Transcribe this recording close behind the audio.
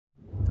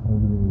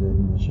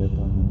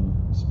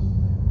بسم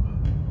الله.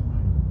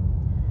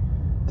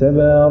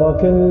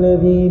 تبارك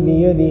الذي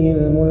بيده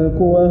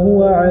الملك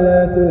وهو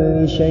على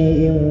كل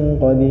شيء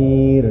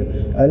قدير،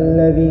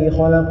 الذي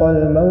خلق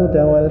الموت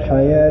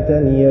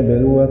والحياة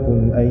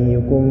ليبلوكم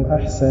أيكم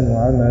أحسن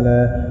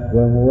عملا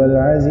وهو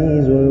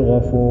العزيز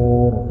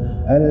الغفور،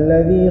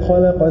 الذي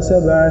خلق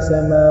 7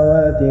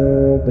 سماوات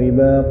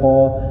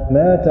طباقا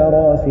ما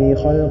ترى في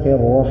خلق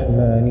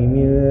الرحمن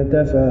من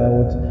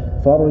تفاوت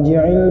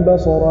فارجع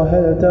البصر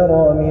هل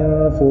ترى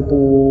من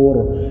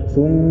فطور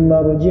ثم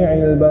ارجع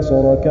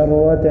البصر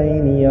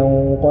كرتين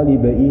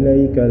ينقلب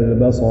إليك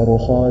البصر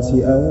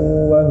خاسئا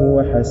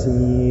وهو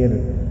حسير،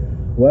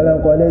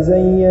 ولقد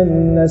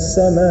زينا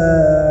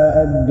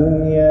السماء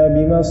الدنيا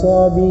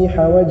بمصابيح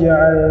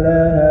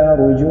وجعلناها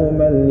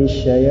رجوما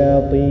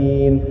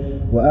للشياطين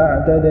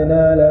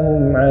وأعتدنا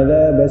لهم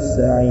عذاب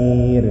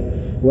السعير،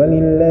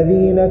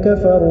 وللذين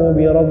كفروا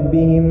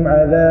بربهم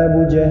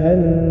عذاب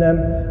جهنم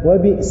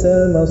وبئس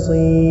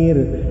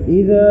المصير،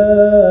 إذا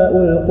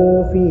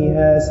ألقوا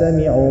فيها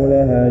سمعوا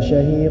لها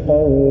شهيقا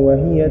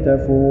وهي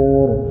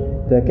تفور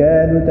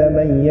تكاد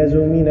تميز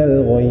من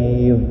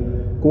الغيظ،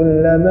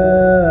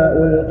 كلما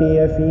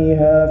ألقي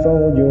فيها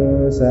فوج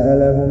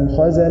سألهم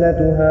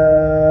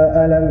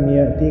خزنتها ألم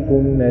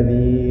يأتكم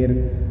نذير،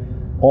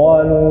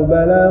 قالوا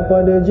بلى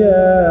قد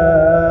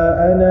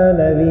جاءنا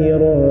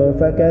نذير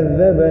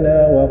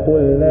فكذبنا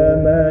وقلنا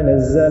ما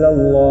نزل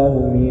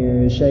الله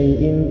من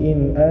شيء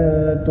إن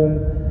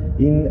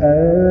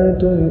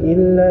أنتم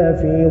إلا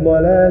في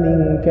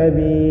ضلال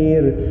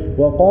كبير،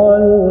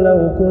 وقالوا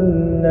لو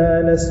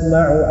كنا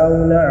نسمع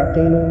أو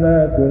نعقل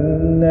ما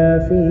كنا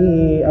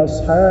في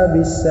أصحاب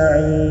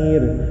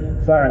السعير،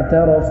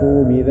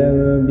 فاعترفوا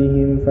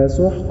بذنبهم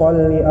فسحقا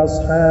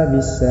لأصحاب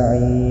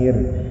السعير،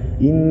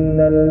 إن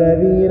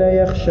الذين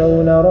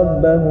يخشون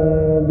ربهم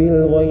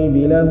بالغيب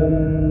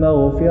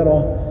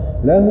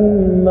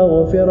لهم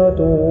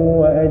مغفرة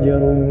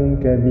وأجر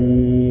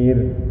كبير،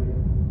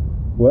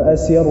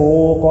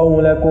 وأسروا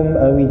قولكم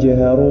أو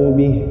اجهروا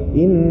به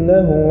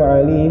إنه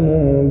عليم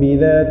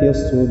بذات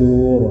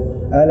الصدور،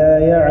 ألا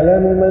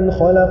يعلم من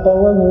خلق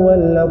وهو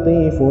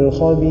اللطيف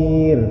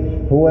الخبير،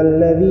 هو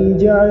الذي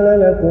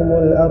جعل لكم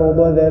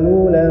الأرض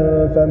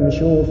ذلولا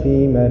فامشوا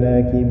في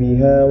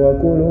مناكبها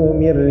وكلوا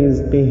من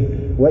رزقه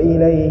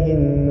وإليه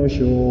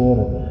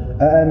النشور،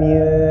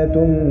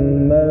 أأمنتم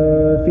من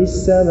في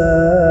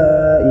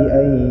السماء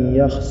أن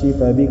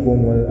يخسف بكم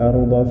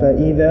الأرض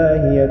فإذا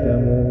هي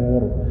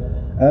تمور،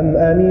 أم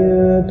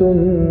أمنتم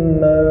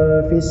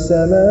من في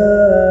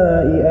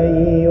السماء أن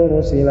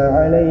يرسل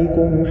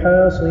عليكم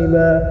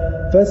حاصبا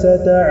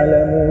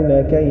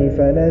فستعلمون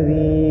كيف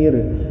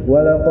نذير،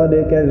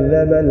 ولقد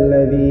كذب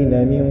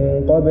الذين من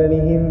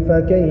قبلهم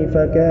فكيف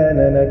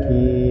كان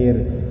نكير،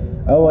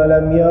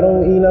 أولم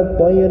يروا إلى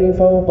الطير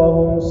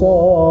فوقهم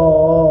صافات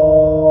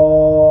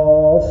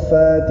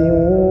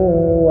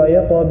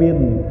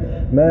ويقبضن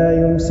ما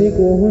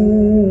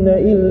يمسكهن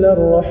إلا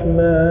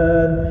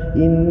الرحمن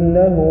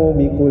إنه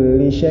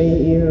بكل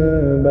شيء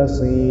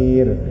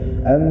بصير،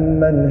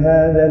 أمن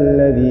هذا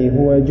الذي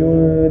هو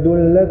جند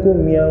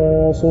لكم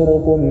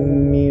ينصركم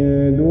من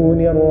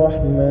دون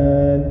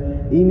الرحمن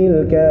إن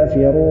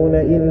الكافرون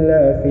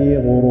إلا في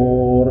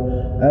غرور،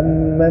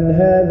 أمن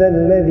هذا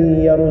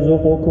الذي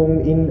يرزقكم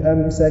إن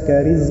أمسك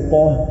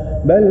رزقه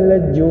بل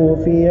لجوا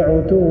في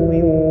عتو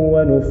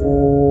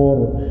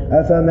ونفور،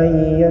 أفمن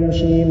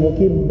يمشي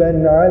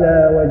مكبا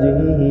على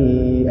وجهه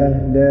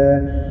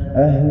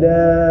أهدى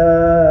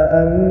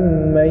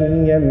أمن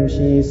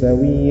يمشي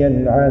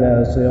سويا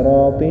على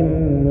صراط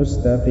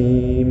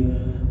مستقيم،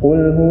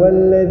 قل هو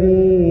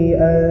الذي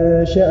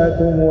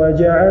أنشأكم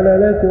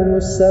وجعل لكم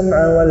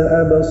السمع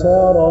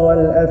والأبصار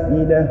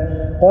والأفئدة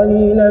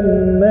قليلا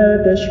ما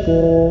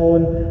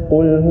تشكرون،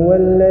 قل هو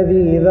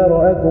الذي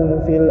ذرأكم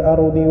في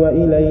الأرض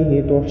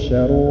وإليه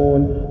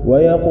تحشرون،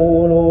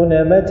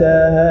 ويقولون متى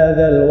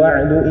هذا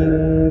الوعد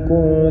إن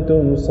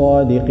كنتم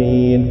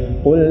صادقين،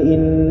 قل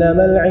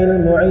إنما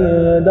العلم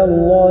عند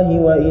الله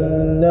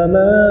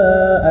وإنما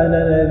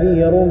أنا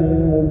نذير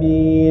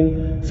مبين،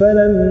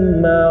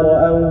 فلما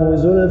رأوه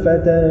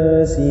زلفة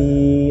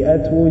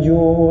سيئت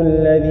وجوه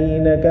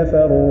الذين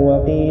كفروا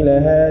وقيل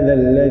هذا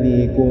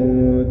الذي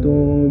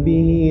كنتم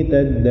به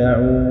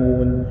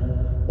تدعون،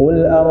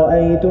 قل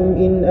أرأيتم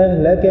إن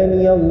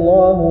أهلكني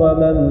الله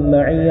ومن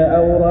معي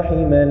أو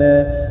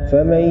رحمنا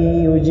فمن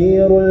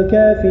يجير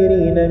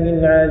الكافرين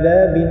من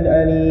عذاب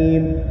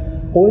أليم،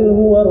 قل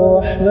هو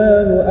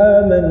الرحمن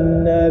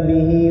آمنا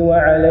به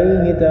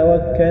وعليه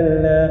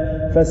توكلنا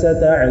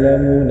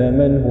فستعلمون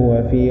من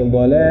هو في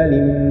ضلال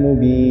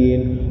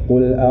مبين،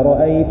 قل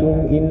أرأيتم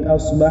إن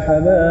أصبح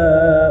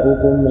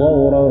ماؤكم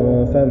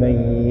غورا فمن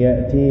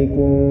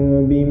يأتيكم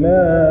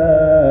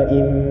بماء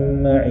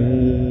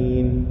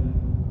معين.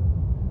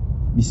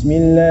 بسم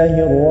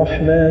الله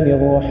الرحمن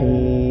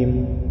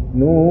الرحيم،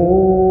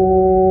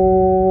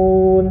 نون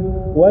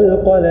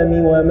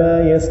والقلم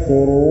وما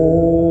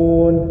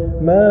يسطرون،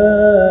 ما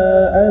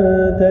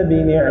أنت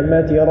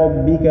بنعمة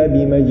ربك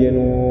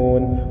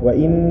بمجنون،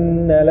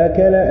 وإن لك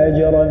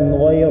لأجرا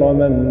غير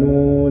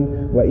ممنون،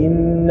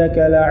 وإنك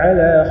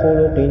لعلى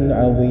خلق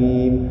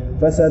عظيم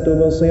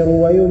فستبصر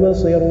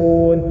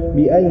ويبصرون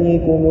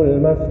بأيكم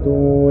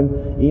المفتون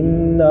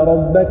إن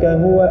ربك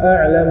هو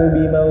أعلم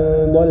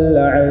بمن ضل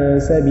عن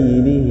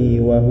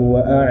سبيله وهو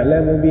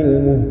أعلم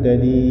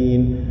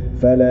بالمهتدين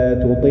فلا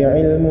تطع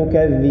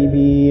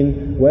المكذبين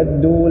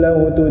ودوا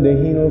لو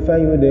تدهن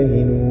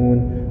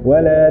فيدهنون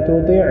ولا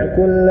تطع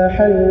كل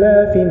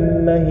حلاف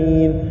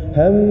مهين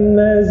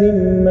هماز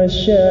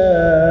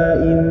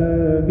مشاء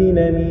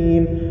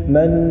بنميم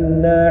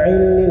مناع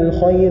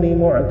للخير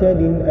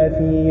معتد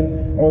أثيم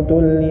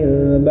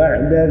عتل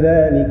بعد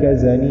ذلك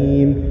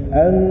زنيم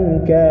أن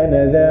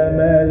كان ذا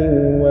مال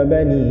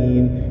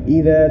وبنين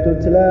إذا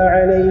تتلى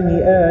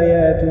عليه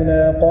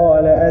آياتنا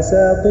قال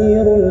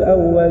أساطير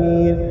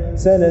الأولين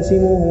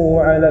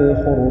سنسمه على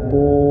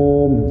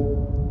الخرطوم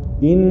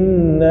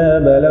إنا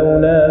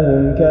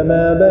بلوناهم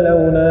كما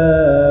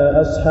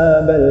بلونا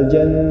أصحاب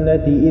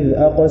الجنة إذ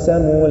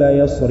أقسموا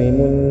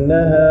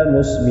ليصرمنها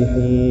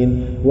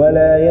مصبحين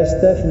ولا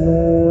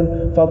يستثنون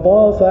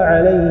فطاف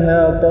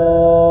عليها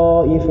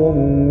طائف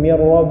من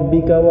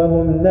ربك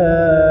وهم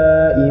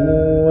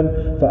نائمون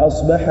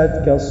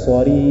فأصبحت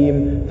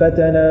كالصريم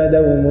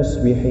فتنادوا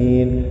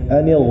مصبحين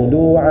أن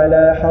اغدوا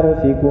على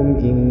حرثكم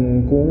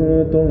إن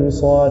كنتم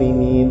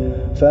صارمين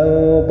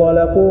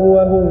فانطلقوا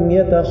وهم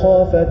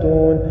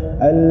يتخافتون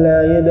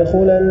ألا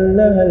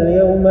يدخلنها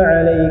اليوم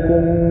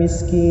عليكم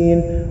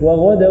مسكين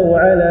وغدوا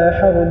على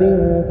حرد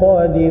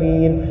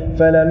قادرين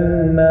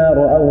فلما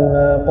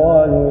رأوها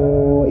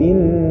قالوا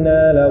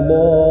إنا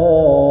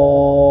لضالون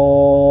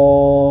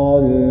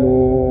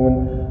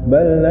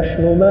بل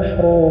نحن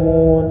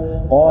محرومون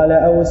قال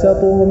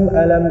أوسطهم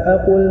ألم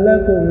أقل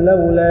لكم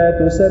لولا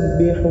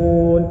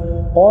تسبحون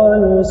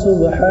قالوا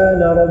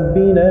سبحان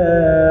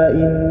ربنا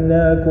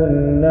إنا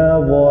كنا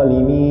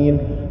ظالمين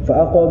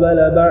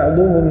فأقبل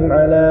بعضهم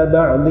على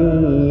بعض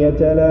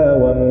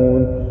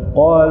يتلاومون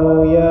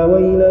قالوا يا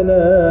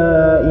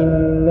ويلنا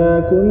إنا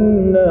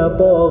كنا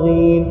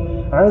طاغين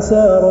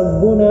عسى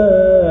ربنا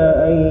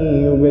أن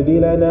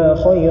يبدلنا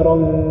خيرا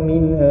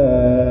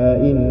منها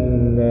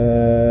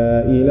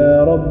إنا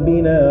إلى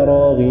ربنا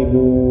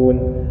راغبون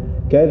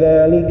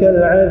كذلك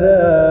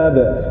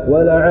العذاب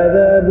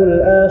ولعذاب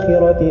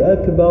الآخرة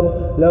أكبر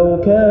لو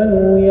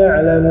كانوا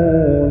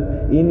يعلمون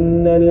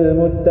إن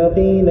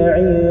للمتقين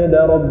عند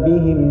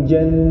ربهم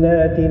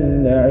جنات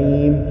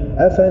النعيم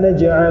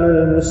أفنجعل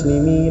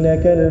المسلمين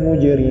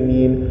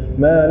كالمجرمين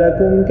ما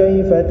لكم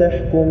كيف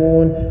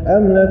تحكمون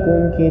أم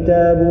لكم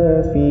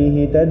كتاب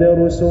فيه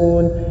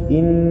تدرسون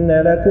إن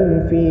لكم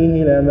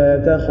فيه لما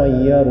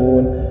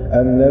تخيرون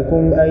أم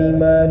لكم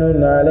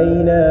أيمان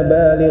علينا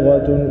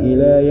بالغة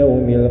إلى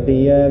يوم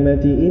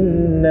القيامة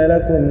إن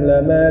لكم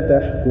لما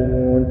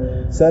تحكمون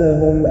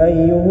سلهم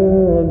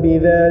أيهم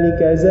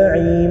بذلك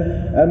زعيم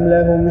أم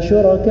لهم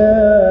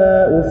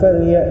شركاء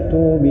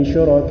فليأتوا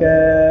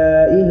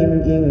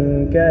بشركائهم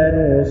إن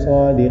كانوا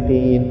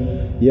صادقين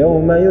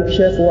يوم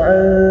يكشف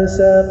عن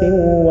ساق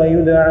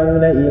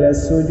ويدعون إلى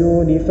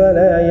السجود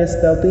فلا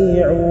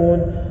يستطيعون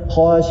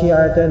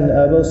خاشعة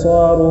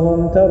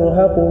أبصارهم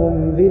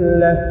ترهقهم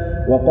ذلة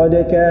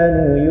وقد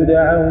كانوا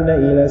يدعون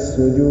إلى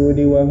السجود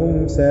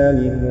وهم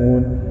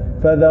سالمون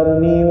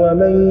فذرني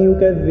ومن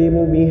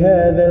يكذب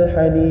بهذا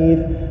الحديث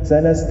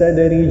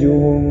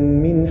سنستدرجهم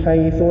من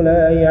حيث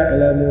لا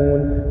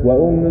يعلمون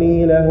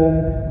وأملي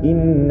لهم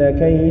إن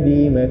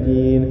كيدي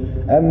متين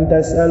أم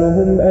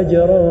تسألهم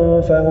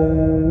أجرا فهم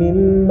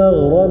من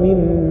مغرم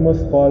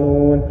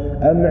مثقلون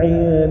أم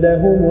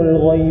عندهم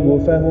الغيب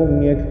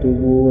فهم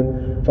يكتبون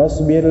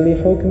فاصبر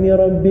لحكم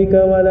ربك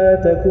ولا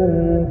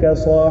تكن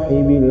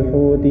كصاحب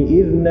الحوت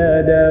إذ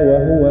نادى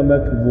وهو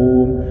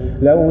مكظوم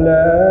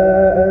لولا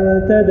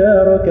أن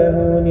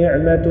تداركه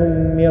نعمة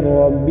من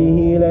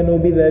ربه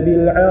لنبذ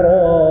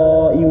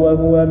بالعراء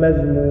وهو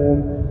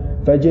مذموم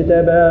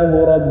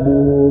فاجتباه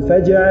ربه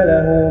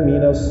فجعله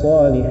من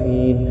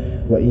الصالحين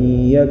وإن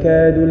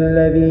يكاد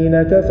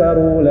الذين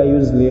كفروا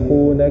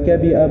ليزلقونك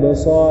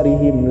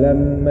بأبصارهم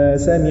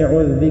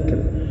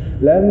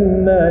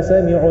لما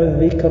سمعوا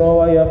الذكر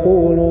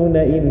ويقولون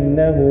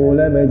إنه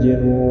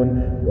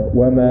لمجنون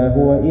وما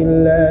هو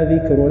إلا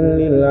ذكر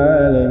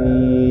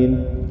للعالمين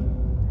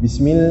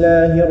بسم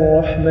الله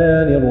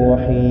الرحمن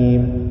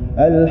الرحيم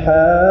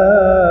الحاقة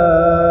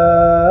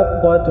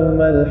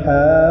ما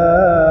الحاقة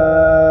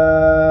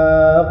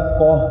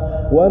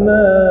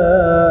وما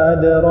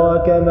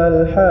أدراك ما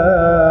الحاقة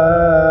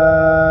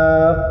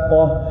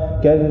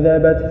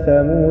كذبت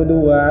ثمود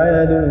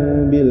وعاد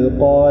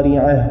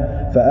بالقارعة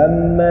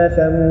فأما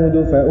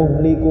ثمود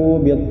فأهلكوا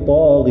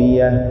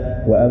بالطاغية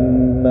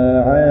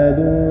وأما عاد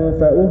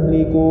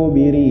فأهلكوا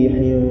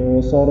بريح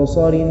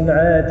صرصر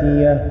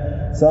عاتية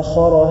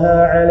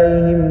سخرها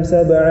عليهم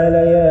 7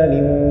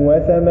 ليال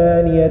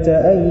و8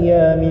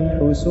 أيام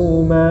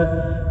حسوما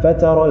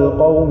فترى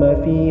القوم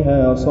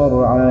فيها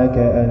صرعى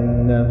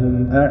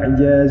كأنهم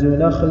أعجاز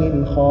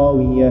نخل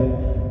خاوية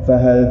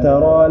فهل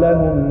ترى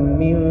لهم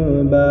من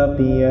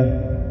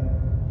باقية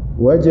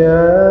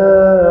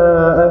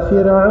وجاء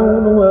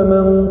فرعون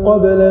ومن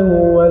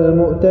قبله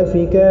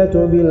والمؤتفكات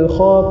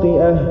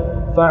بالخاطئة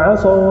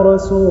فعصوا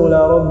رسول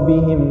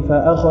ربهم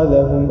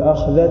فأخذهم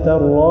أخذة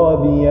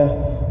رابية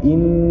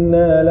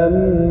إنا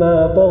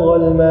لما طغى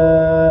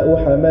الماء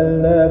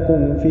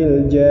حملناكم في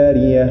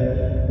الجارية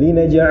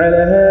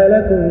لنجعلها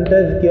لكم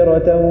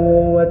تذكرة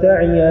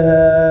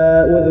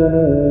وتعيها أذن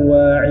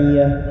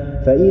واعية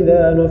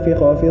فإذا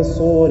نفخ في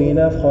الصور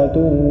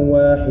نفخة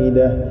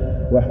واحدة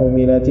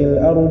وحملت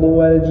الأرض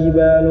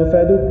والجبال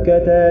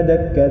فدكتا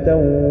دكة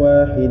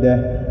واحدة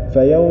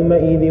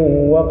فيومئذ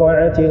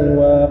وقعت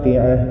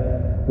الواقعة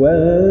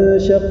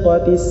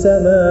وانشقت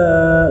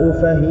السماء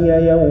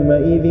فهي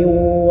يومئذ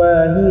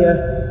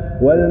واهية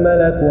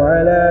والملك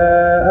على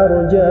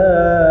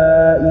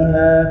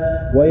أرجائها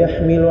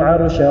ويحمل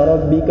عرش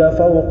ربك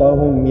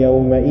فوقهم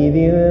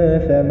يومئذ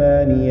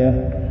ثمانية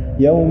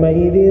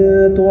يومئذ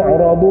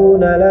تعرضون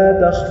لا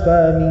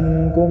تخفى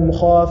منكم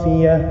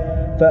خافية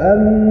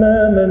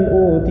فأما من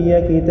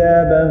أوتي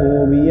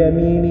كتابه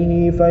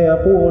بيمينه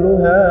فيقول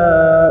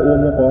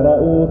هاؤم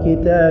اقرءوا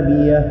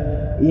كتابيه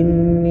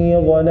إني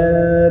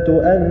ظننت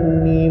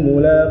أني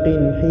ملاق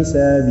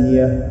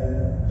حسابيه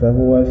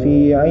فهو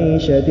في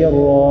عيشة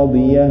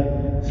راضية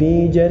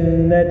في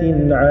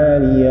جنة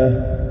عالية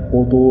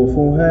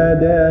قطوفها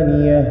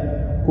دانية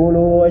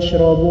كلوا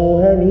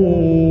واشربوا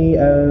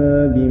هنيئا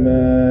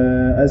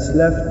بما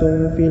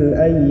أسلفتم في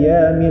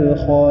الأيام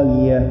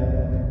الخالية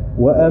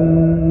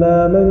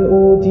وأما من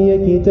أوتي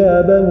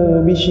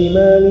كتابه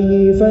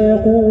بشماله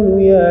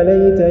فيقول يا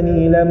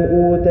ليتني لم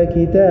أوت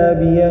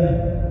كتابيه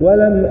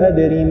ولم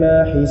أدر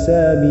ما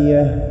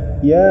حسابيه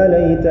يا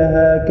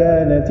ليتها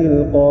كانت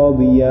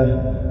القاضية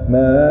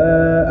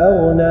ما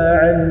أغنى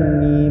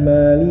عني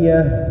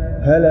ماليه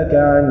هلك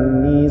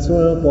عني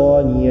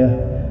سلطانيه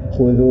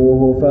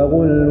خذوه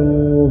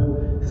فغلوه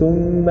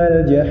ثم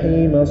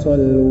الجحيم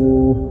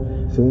صلوه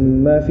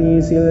ثم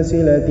في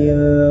سلسلة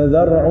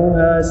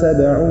ذرعها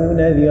 70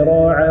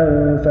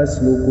 ذراعا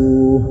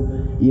فاسلكوه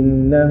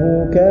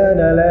إنه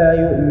كان لا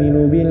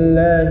يؤمن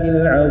بالله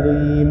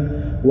العظيم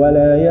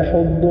ولا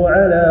يحض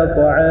على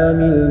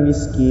طعام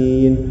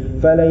المسكين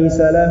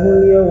فليس له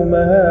اليوم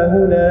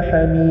هاهنا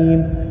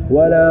حميم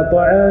ولا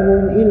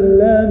طعام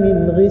إلا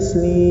من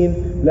غسلين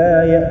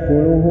لا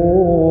يأكله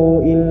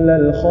إلا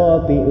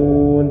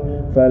الخاطئون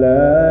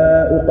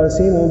فلا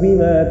أقسم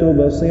بما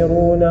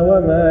تبصرون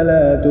وما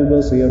لا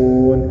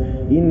تبصرون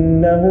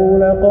إنه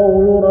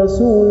لقول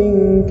رسول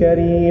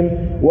كريم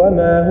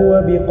وما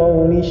هو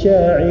بقول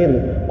شاعر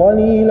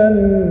قليلا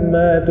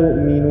ما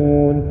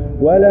تؤمنون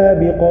ولا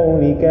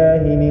بقول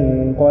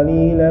كاهن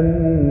قليلا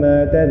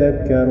ما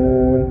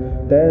تذكرون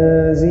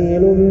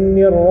تنزيل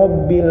من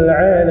رب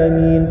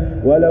العالمين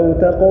ولو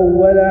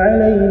تقول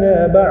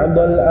علينا بعض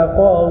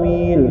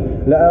الأقاويل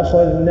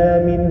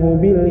لأخذنا منه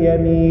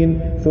باليمين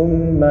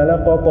ثم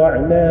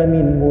لقطعنا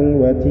منه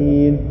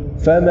الوتين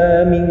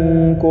فما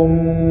منكم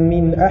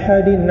من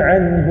أحد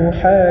عنه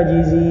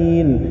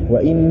حاجزين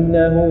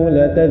وإنه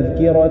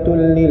لتذكرة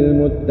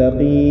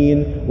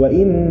للمتقين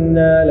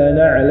وإنا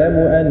لنعلم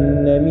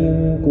أن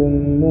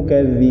منكم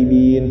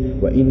مكذبين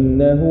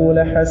وإنه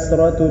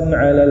لحسرة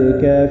على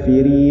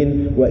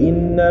الكافرين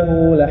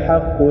وإنه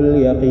لحق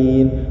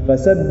اليقين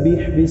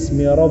فسبح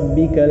باسم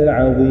ربك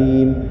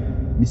العظيم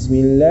بسم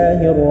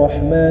الله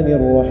الرحمن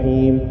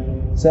الرحيم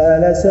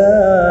سأل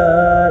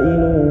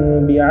سائل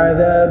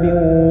بعذاب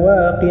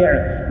واقع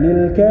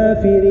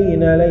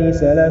للكافرين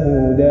ليس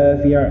له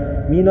دافع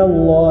من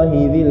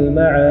الله ذي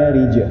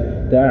المعارج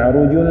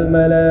تعرج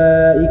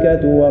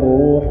الملائكة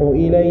والروح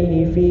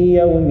إليه في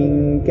يوم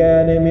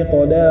كان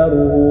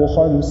مقداره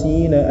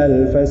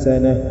 50,000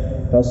 سنة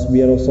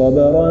فاصبر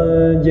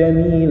صبرا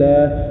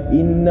جميلا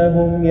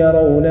إنهم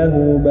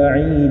يرونه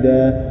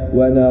بعيدا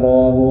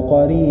ونراه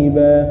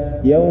قريبا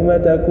يوم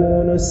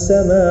تكون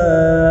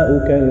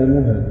السماء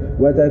كالمهل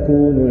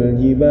وتكون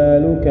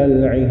الجبال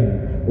كالعهن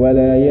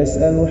ولا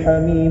يسأل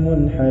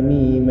حميم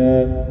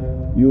حميما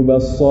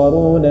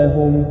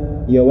يبصرونهم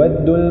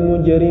يود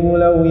المجرم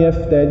لو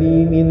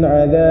يفتدي من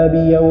عذاب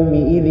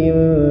يومئذ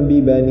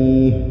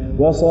ببنيه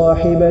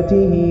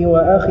وصاحبته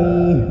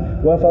وأخيه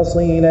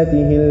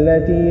وفصيلته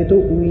التي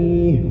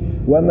تؤويه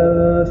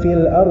ومن في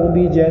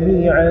الأرض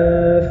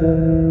جميعا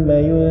ثم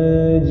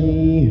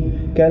ينجيه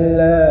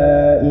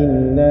كلا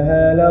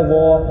إنها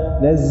لظى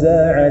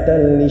نزاعة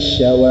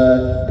للشوى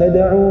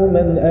تدعو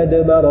من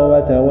أدبر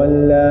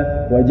وتولى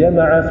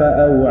وجمع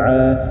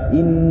فأوعى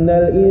إن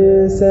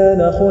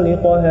الإنسان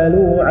خلق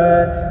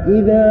هلوعا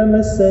إذا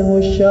مسه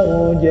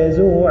الشر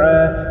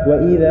جزوعا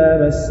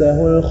وإذا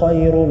مسه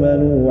الخير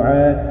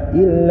منوعا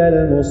إلا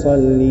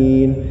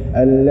المصلين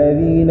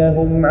الذين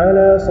هم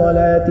على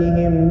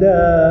صلاتهم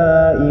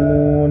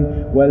دائمون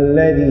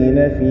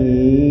والذين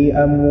في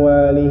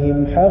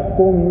أموالهم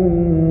حق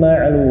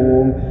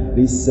معلوم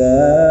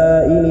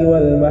للسائل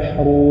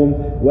والمحروم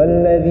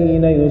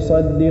والذين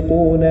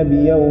يصدقون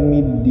بيوم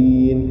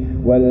الدين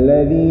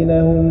والذين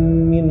هم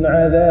من من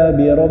عذاب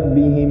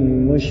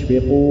ربهم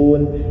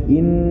مشفقون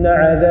إن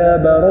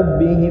عذاب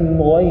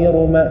ربهم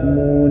غير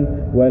مأمون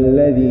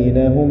والذين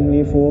هم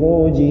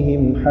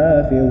لفروجهم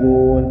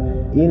حافظون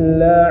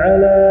إلا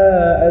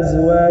على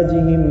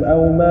أزواجهم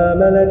أو ما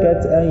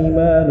ملكت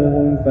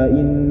أيمانهم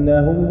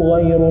فإنهم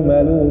غير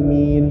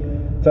ملومين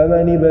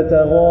فمن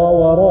ابتغى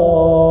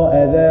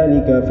وراء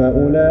ذلك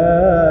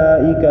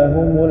فأولئك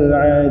هم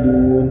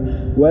العادون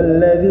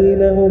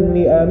والذين هم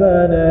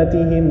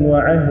لأماناتهم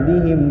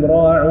وعهدهم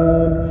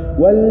راعون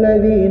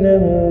والذين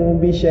هم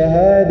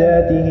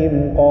بشهاداتهم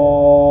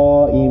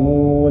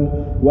قائمون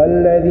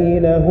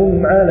والذين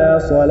هم على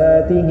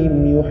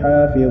صلاتهم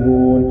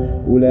يحافظون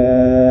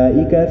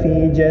أولئك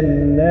في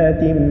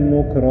جنات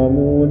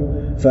مكرمون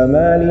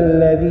فما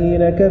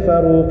للذين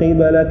كفروا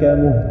قبلك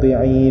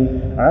مهطعين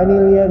عن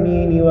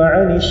اليمين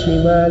وعن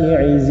الشمال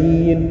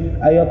عزين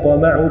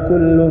أيطمع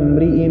كل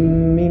امرئ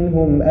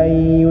منهم أن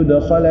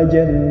يدخل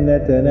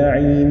جنة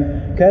نعيم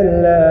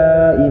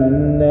كلا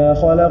إنا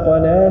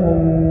خلقناهم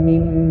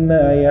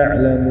مما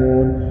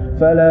يعلمون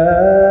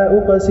فلا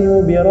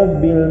أقسم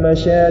برب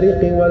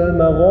المشارق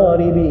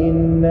والمغارب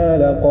إنا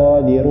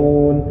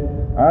لقادرون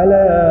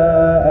على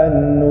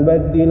أن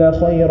نبدل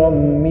خيرا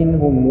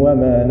منهم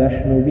وما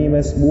نحن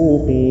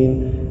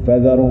بمسبوقين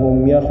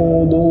فذرهم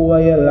يخوضوا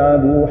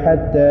ويلعبوا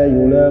حتى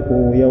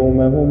يلاقوا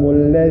يومهم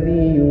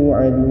الذي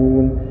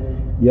يوعدون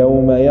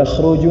يوم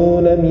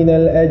يخرجون من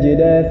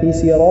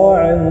الأجداث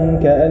سراعا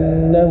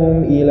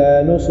كأنهم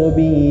إلى نصب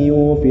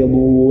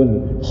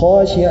يوفضون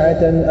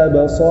خاشعة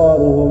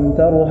أبصارهم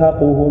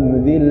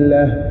ترهقهم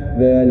ذلة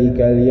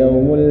ذلك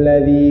اليوم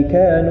الذي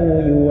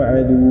كانوا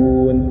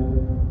يوعدون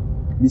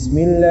بسم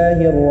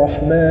الله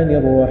الرحمن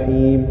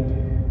الرحيم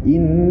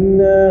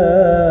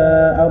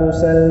إنا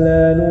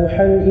أرسلنا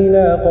نوحا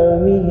إلى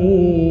قومه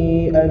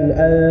أن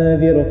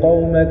أنذر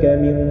قومك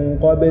من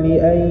قبل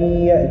أن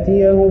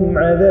يأتيهم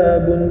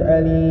عذاب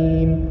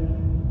أليم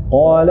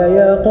قال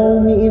يا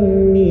قوم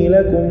إني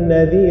لكم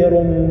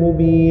نذير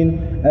مبين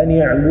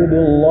أن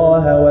اعبدوا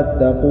الله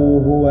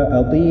واتقوه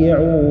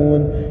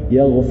وأطيعون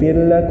يغفر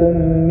لكم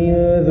من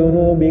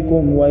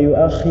ذنوبكم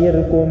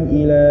ويؤخركم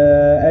إلى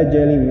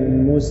أجل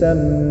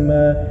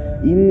مسمى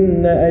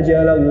إن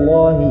أجل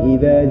الله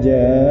إذا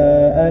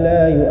جاء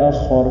لا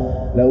يؤخر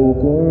لو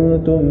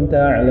كنتم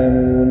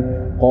تعلمون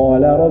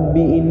قال رب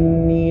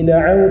إني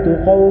دعوت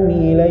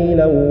قومي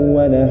ليلا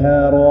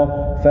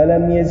ونهارا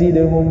فلم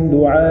يزدهم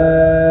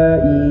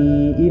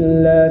دعائي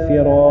إلا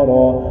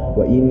فرارا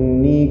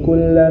وإني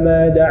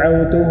كلما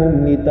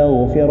دعوتهم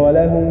لتغفر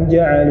لهم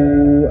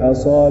جعلوا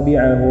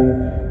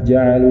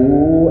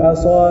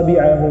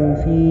أصابعهم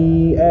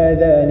في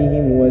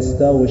آذانهم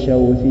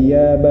واستغشوا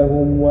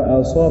ثيابهم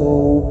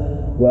وأصروا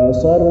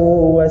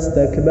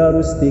واستكبروا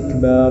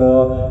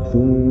استكبارا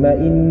ثم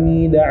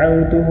إني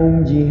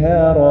دعوتهم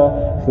جهارا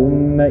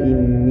ثم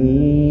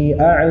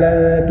إني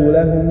أعلنت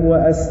لهم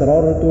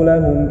وأسررت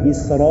لهم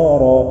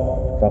إسرارا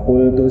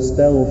فقلت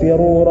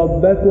استغفروا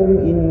ربكم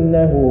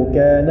إنه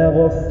كان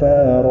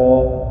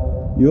غفارا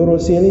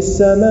يرسل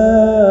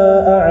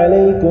السماء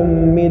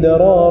عليكم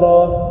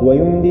مدرارا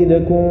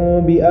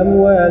ويمددكم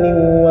بأموال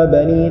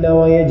وبنين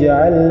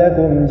ويجعل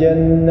لكم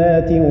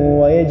جنات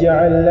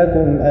ويجعل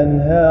لكم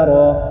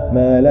أنهارا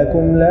ما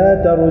لكم لا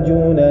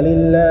ترجون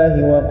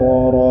لله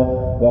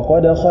وقارا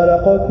وقد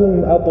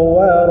خلقكم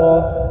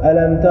أطوارا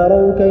ألم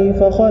تروا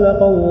كيف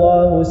خلق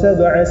الله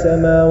 7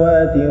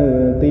 سماوات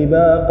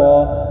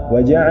طباقا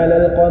وجعل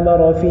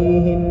القمر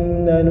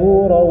فيهن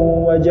نورا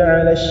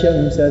وجعل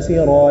الشمس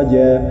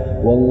سراجا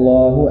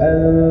والله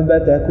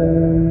أنبتكم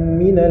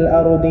من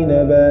الأرض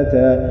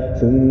نباتا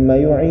ثم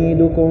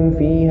يعيدكم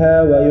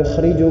فيها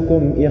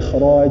ويخرجكم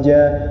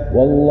إخراجا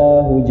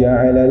والله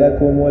جعل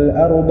لكم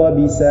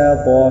الأرض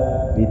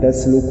بساطا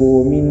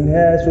لتسلكوا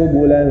منها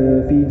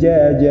سبلا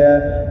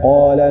فجاجا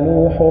قال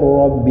نوح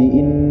رب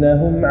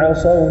إنهم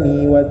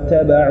عصوني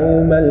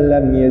واتبعوا من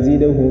لم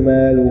يزده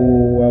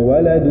ماله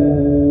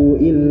وولده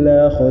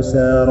إلا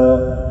خسارا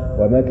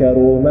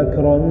ومكروا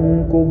مكرا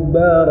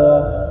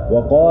كبارا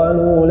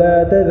وقالوا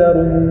لا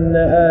تذرن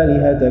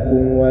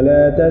آلهتكم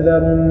ولا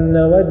تذرن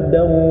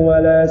ودا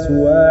ولا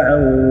سواعا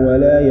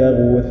ولا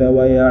يغوث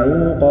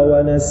ويعوق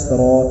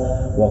ونسرا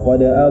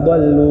وقد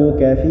أضلوا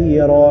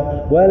كثيرا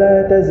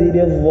ولا تزد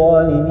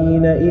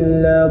الظالمين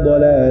إلا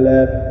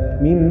ضلالا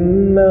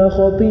مما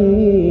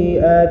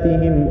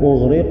خطيئاتهم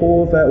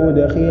أغرقوا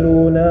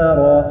فأدخلوا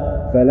نارا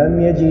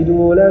فلم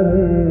يجدوا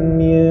لهم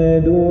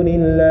من دون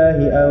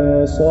الله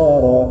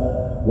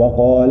أنصارا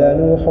وقال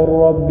نوح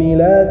رب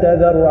لا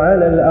تذر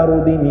على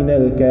الأرض من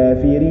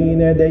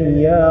الكافرين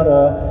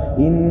ديارا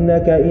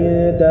إنك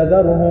إن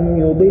تذرهم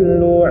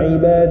يضلوا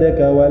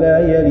عبادك ولا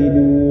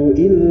يلدوا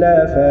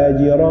إلا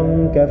فاجرا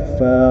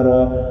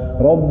كفارا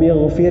رب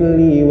اغفر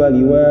لي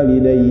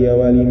ولوالدي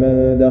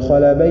ولمن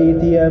دخل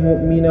بيتي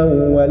مؤمنا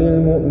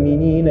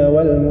وللمؤمنين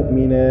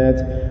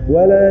والمؤمنات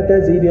ولا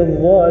تزد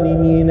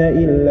الظالمين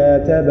إلا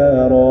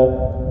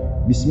تبارا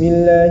بسم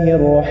الله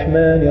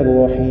الرحمن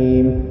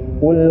الرحيم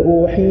قل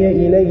أوحي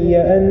إلي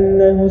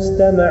أنه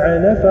استمع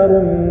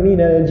نفر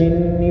من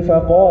الجن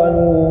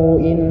فقالوا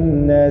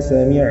إنا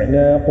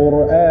سمعنا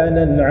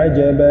قرآنا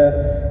عجبا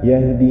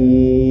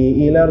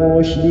يهدي إلى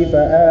الرشد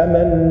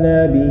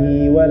فآمنا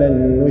به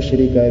ولن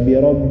نشرك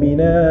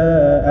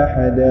بربنا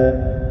أحدا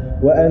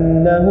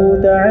وأنه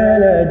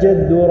تعالى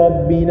جد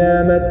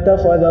ربنا ما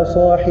اتخذ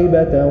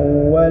صاحبة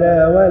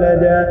ولا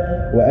ولدا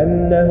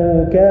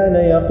وأنه كان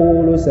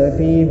يقول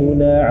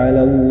سفيهنا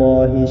على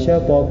الله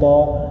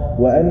شططا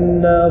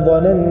وأنا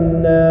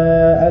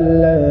ظننا أن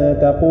لن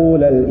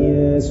تقول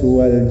الإنس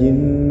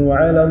والجن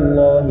على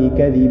الله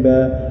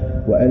كذبا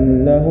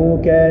وأنه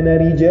كان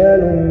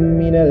رجال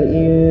من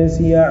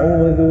الإنس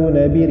يعوذون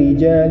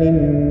برجال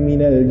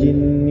من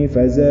الجن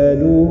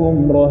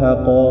فزادوهم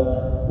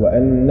رهقا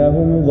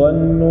وأنهم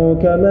ظنوا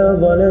كما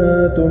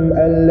ظننتم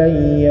أن لن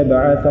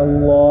يبعث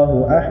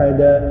الله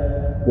أحدا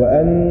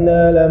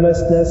وأنا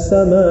لمسنا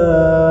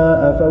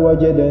السماء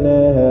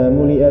فوجدناها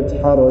ملئت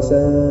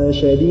حرسا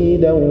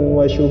شديدا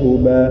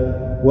وشهبا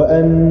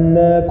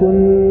وأنا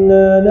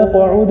كنا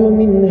نقعد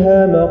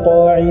منها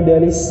مقاعد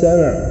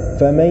للسمع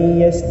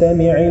فمن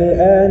يستمع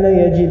الآن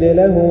يجد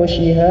له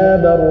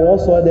شهابا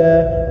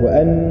رصدا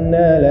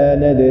وأنا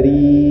لا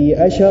ندري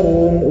أشر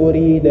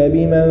أريد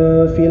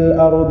بمن في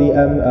الأرض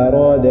أم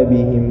أراد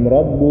بهم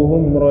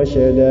ربهم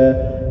رشدا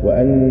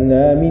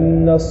وأنا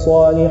منا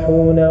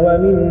الصالحون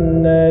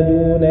ومنا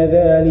دون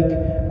ذلك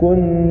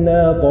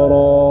كنا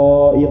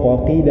طرائق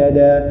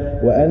قددا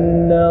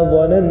وأنا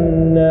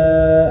ظننا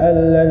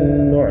أن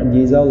لن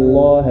نعجز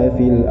الله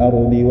في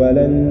الأرض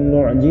ولن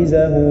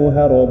نعجزه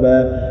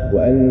هربا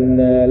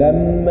وأنا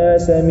لما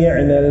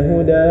سمعنا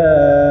الهدى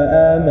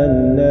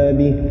آمنا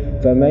به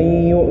فمن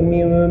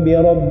يؤمن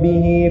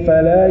بربه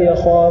فلا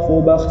يخاف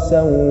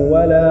بخسا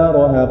ولا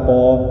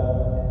رهقا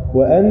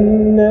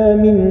وأنا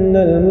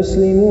منا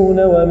المسلمون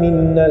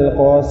ومنا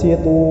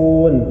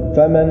القاسطون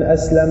فمن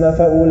أسلم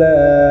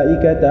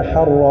فأولئك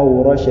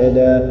تحروا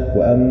رشدا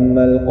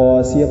وأما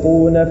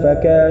القاسطون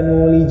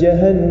فكانوا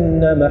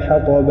لجهنم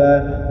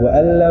حطبا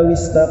وأن لو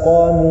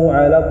استقاموا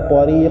على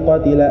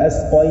الطريقة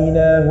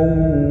لأسقيناهم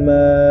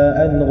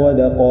ماء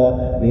غدقا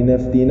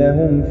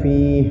لنفتنهم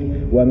فيه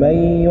ومن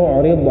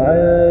يعرض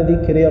عن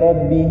ذكر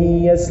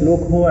ربه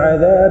يسلكه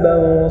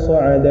عذابا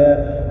صعدا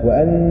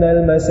وأن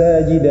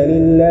المساجد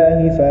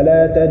لله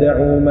فلا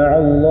تدعوا مع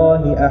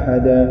الله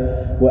أحدا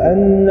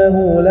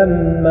وأنه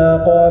لما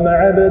قام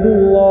عبد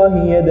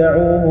الله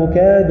يدعوه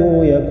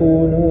كادوا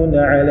يكونون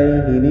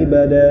عليه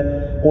لبدا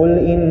قل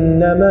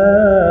إنما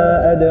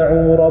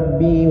أدعو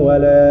ربي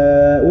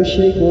ولا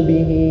أشرك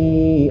به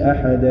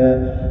أحدا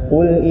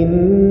قل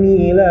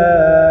إني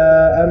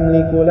لا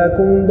أملك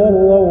لكم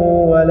ضرا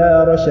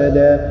ولا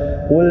رشدا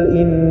قل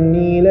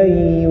إني لن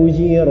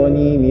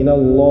يجيرني من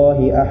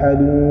الله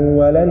أحد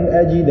ولن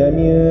أجد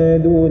من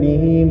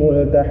دونه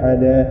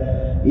ملتحدا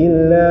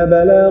إلا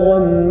بلاغا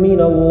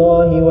من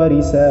الله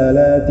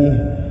ورسالاته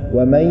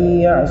ومن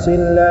يعص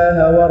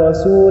الله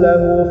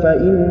ورسوله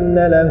فإن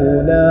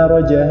له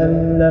نار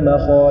جهنم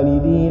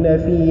خالدين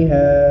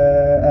فيها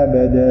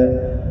أبدا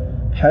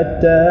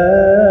حتى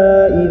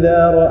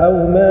إذا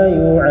رأوا ما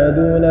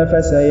يوعدون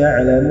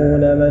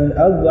فسيعلمون من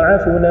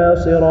أضعف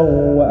ناصرا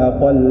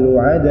وأقل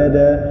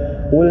عددا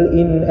قل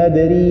إن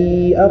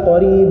أدري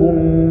أقريب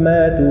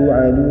ما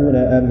توعدون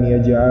أم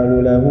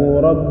يجعل له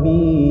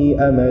ربي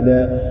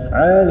أمدا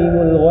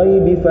عالم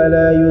الغيب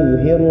فلا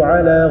يظهر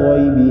على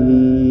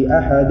غيبه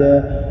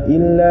أحدا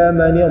إلا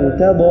من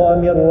ارتضى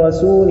من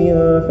رسول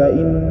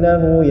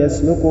فإنه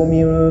يسلك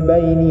من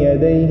بين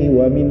يديه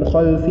ومن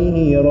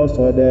خلفه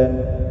رصدا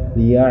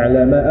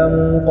ليعلم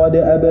أن قد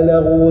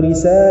أبلغوا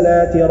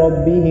رسالات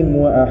ربهم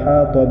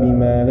وأحاط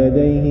بما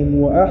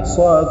لديهم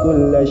وأحصى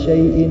كل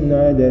شيء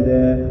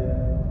عددا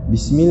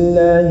بسم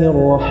الله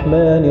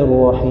الرحمن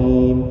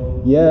الرحيم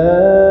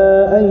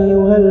يا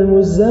أيها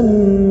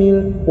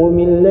المزمل قم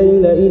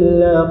الليل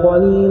إلا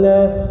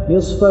قليلا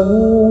نصفه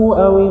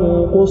أو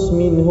انقص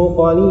منه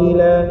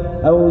قليلا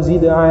أو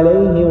زد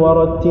عليه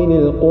ورتل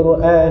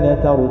القرآن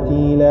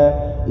ترتيلا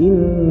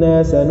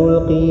إنا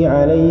سنلقي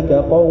عليك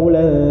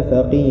قولا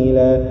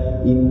ثقيلا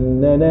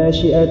إن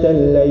ناشئة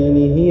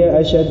الليل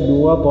هي أشد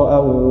وطئا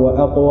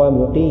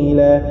وأقوم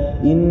قيلا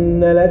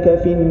إن لك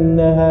في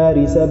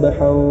النهار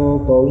سبحا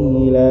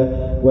طويلا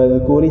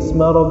واذكر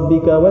اسم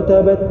ربك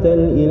وتبتل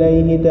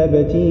إليه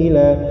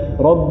تبتيلا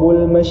رب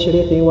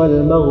المشرق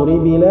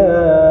والمغرب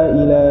لا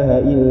إله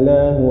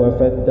إلا هو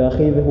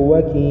فاتخذه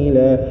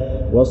وكيلا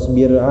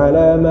واصبر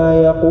على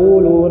ما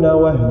يقولون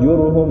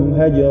واهجرهم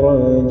هجرا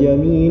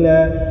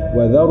جميلا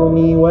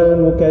وذرني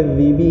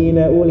والمكذبين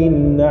أولي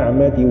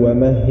النعمة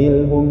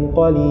ومهلهم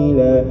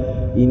قليلا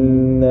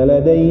إن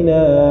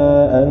لدينا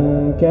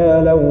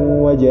أنكالا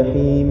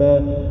وجحيما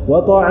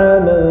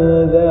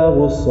وطعاما ذا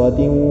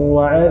غصة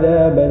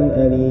وعذابا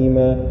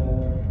أليما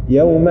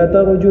يوم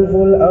ترجف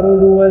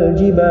الأرض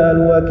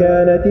والجبال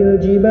وكانت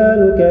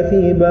الجبال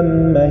كثيبا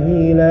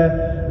مهيلا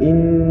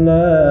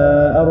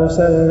إنا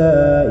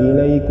أرسلنا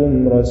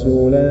إليكم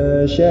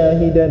رسولا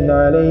شاهدا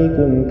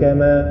عليكم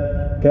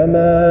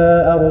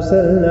كما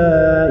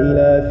أرسلنا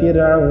إلى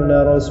فرعون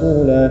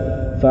رسولا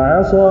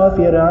فعصى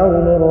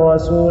فرعون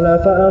الرسول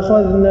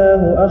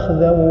فأخذناه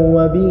أخذا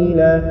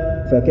وبيلا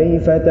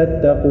فكيف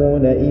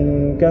تتقون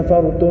إن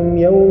كفرتم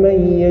يوما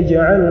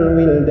يجعل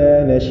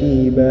الولدان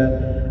شيبا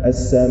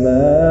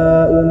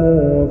السماء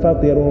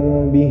منفطر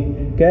به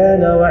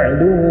كان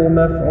وعده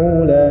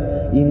مفعولا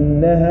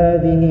إن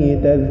هذه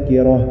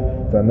تذكرة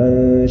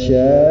فمن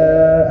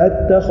شاء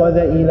اتخذ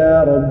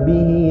إلى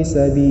ربه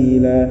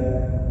سبيلا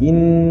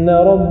إن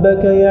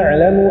ربك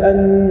يعلم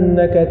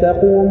أنك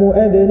تقوم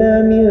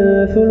أدنى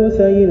من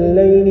ثلثي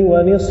الليل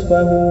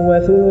ونصفه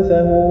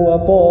وثلثه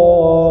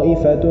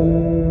وطائفة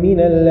من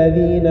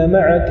الذين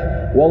معك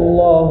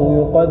والله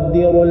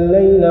يقدر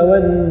الليل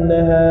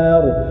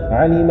والنهار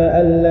علم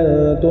أن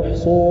لن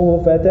تحصوه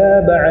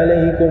فتاب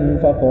عليكم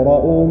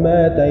فاقرؤوا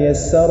ما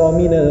تيسر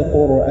من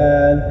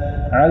القرآن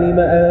علم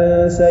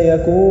أن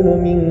سيكون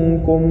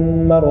منكم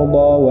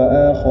مرضى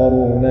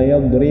وآخرون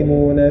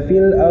يضربون في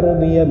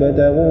الأرض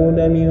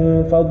يبتغون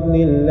من فضل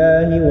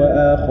الله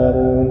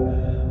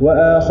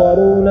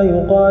وآخرون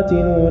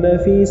يقاتلون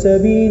في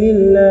سبيل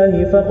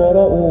الله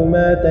فاقرؤوا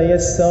ما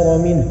تيسر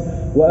منه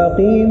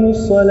وأقيموا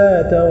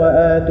الصلاة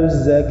وآتوا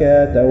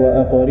الزكاة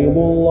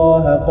وأقرضوا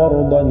الله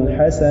قرضا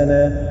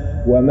حسنا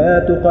وما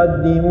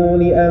تقدموا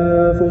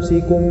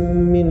لأنفسكم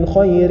من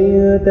خير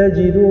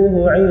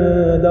تجدوه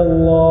عند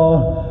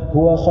الله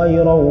هو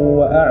خيرا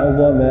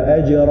وأعظم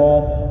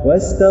أجرا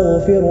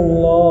واستغفروا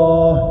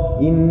الله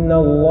إن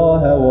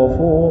الله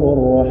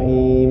غفور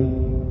رحيم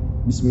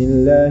بسم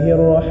الله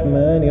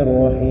الرحمن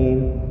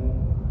الرحيم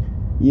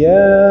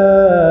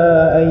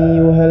يا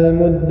أيها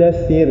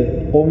المدثر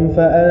قم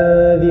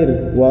فأنذر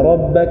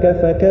وربك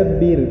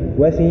فكبر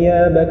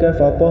وثيابك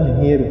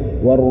فطهر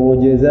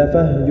والرجز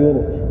فاهجر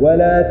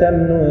ولا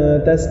تمنن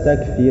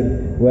تستكثر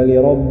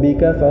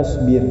ولربك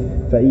فاصبر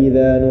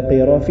فإذا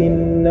نقر في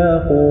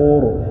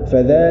الناقور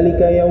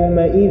فذلك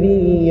يومئذ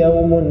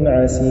يوم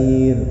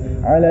عسير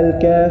على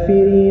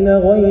الكافرين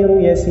غير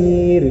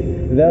يسير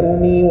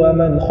ذرني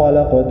ومن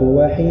خلقت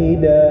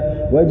وحيدا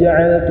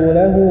وجعلت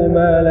له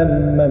مالا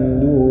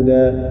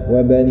ممدودا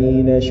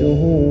وبنين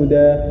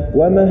شهودا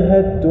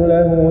ومهدت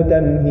له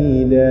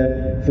تمهيدا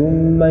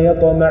ثم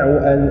يطمع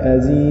أن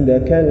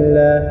أزيد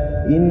كلا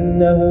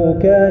إنه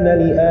كان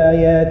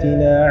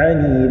لآياتنا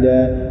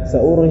عنيدا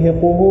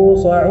سأرهقه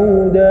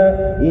صعودا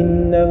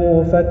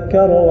إنه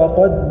فكر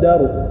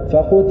وقدر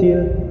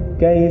فقتل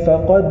كيف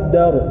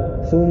قدر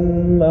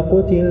ثم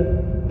قتل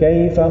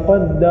كيف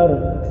قدر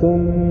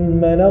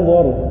ثم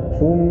نظر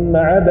ثم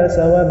عبس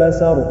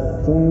وبسر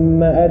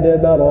ثم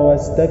أدبر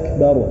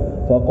واستكبر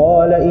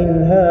فقال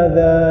إن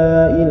هذا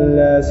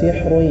إلا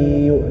سحر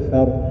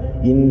يؤثر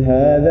إن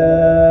هذا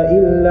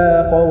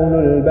إلا قول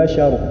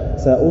البشر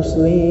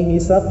سأصليه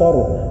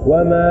سقر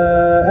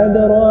وما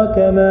أدراك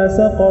ما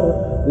سقر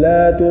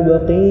لا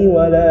تبقي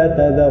ولا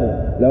تذر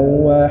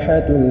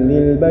لواحة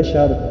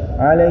للبشر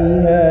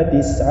عليها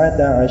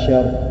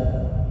 19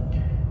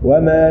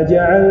 وما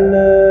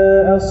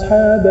جعلنا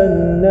أصحاب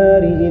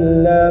النار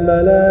إلا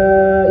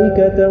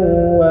ملائكة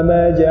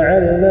وما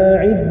جعلنا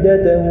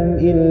عدتهم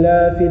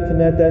إلا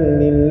فتنة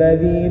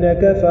للذين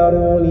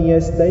كفروا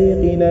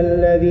ليستيقن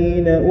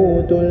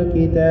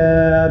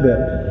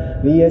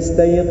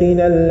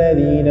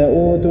الذين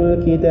أوتوا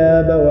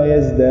الكتاب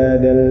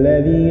ويزداد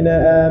الذين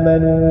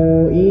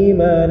آمنوا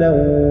إيمانا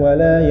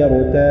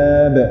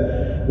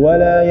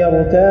ولا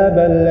يرتاب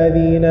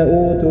الذين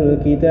أوتوا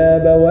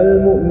الكتاب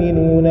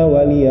والمؤمنون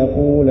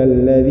وليقول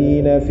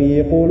الذين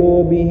في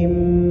قلوبهم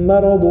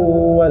مرض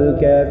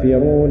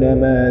والكافرون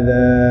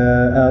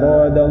ماذا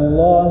أراد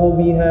الله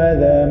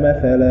بهذا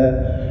مثلا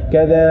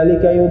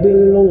كذلك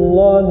يضل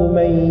الله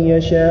من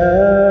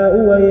يشاء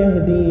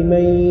ويهدي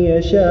من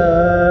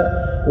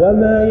يشاء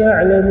وما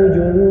يعلم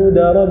جنود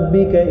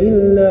ربك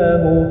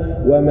إلا هو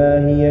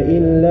وما هي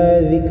إلا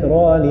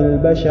ذكرى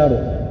للبشر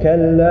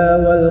كلا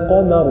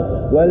والقمر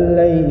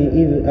والليل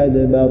إذ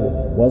أدبر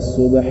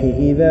والصبح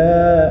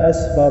إذا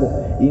أسفر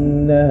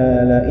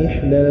إنها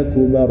لإحدى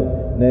الكبر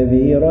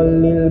نذيرا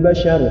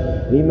للبشر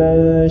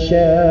لمن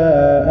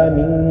شاء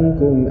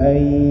منكم أن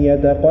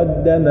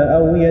يتقدم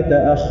أو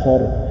يتأخر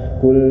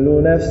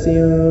كل نفس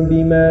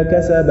بما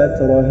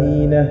كسبت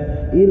رهينة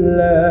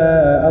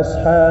إلا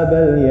أصحاب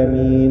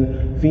اليمين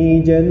في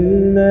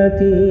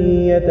جنات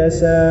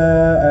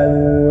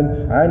يتساءلون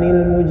عن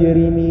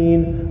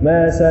المجرمين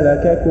ما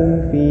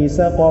سلككم في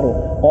سقر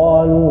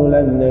قالوا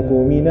لم نك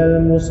من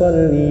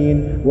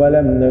المصلين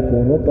ولم نك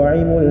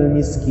نطعم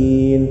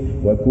المسكين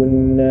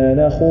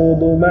وكنا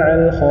نخوض مع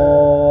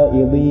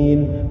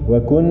الخائضين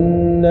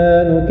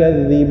وكنا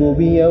نكذب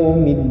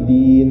بيوم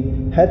الدين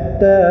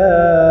حتى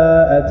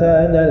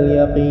أتانا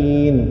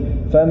اليقين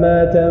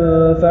فما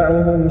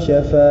تنفعهم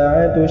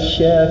شفاعة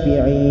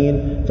الشافعين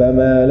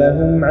فما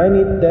لهم عن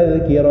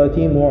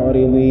التذكرة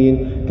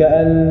معرضين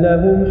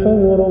كأنهم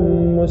حمر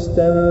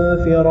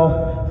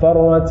مستنفرة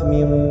فرت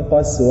من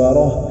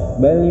قسورة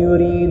بل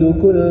يريد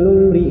كل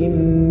امرئ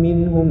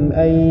منهم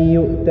أن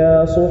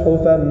يؤتى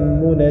صحفا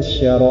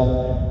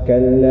منشرة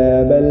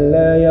كلا بل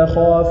لا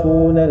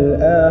يخافون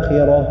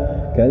الآخرة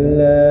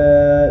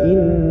كلا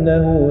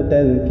إنه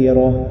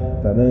تذكرة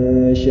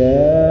فمن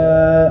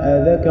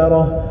شاء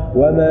ذكره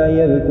وما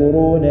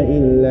يذكرون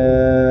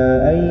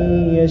إلا أن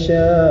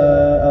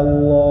يشاء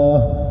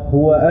الله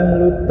هو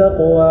أهل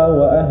التقوى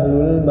وأهل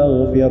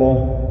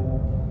المغفرة.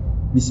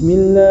 بسم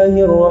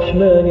الله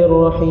الرحمن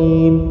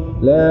الرحيم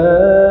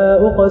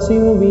لا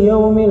أقسم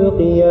بيوم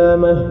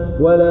القيامة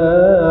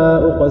ولا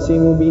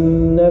أقسم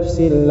بالنفس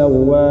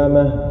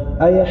اللوامة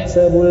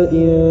أيحسب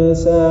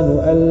الإنسان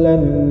أن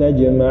لن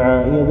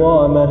نجمع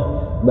عظامه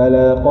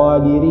بلى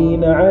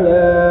قادرين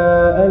على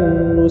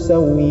أن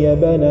نسوي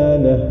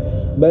بنانه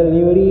بل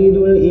يريد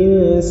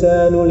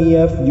الإنسان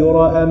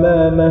ليفجر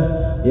أمامه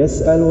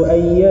يسأل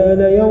أيان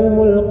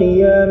يوم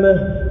القيامة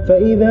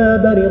فإذا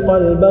برق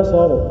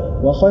البصر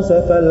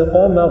وخسف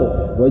القمر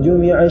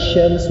وجمع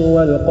الشمس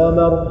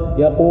والقمر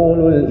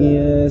يقول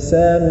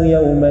الإنسان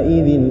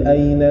يومئذ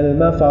أين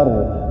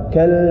المفر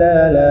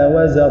كلا لا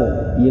وزر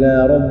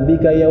إلى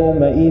ربك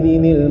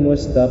يومئذ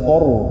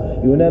المستقر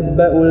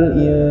ينبأ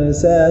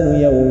الإنسان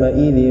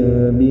يومئذ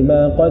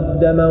بما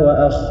قدم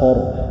وأخر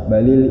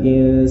بل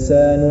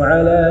الإنسان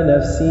على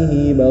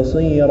نفسه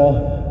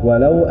بصيرة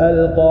ولو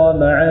ألقى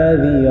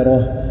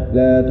معاذيره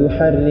لا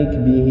تحرك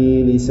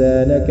به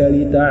لسانك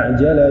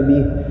لتعجل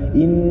به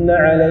إن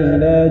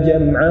علينا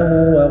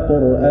جمعه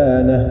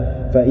وقرآنه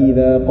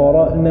فإذا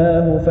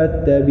قرأناه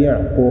فاتبع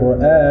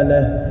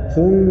قرآنه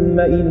ثم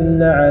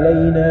إن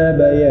علينا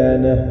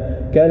بيانه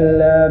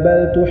كلا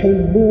بل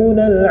تحبون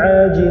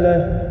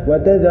العاجلة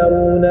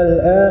وتذرون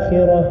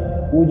الآخرة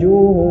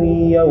وجوه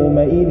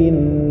يومئذ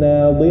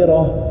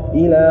ناظرة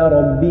إلى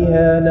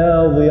ربها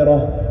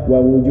ناظرة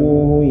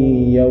ووجوه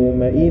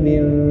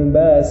يومئذ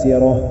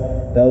باسرة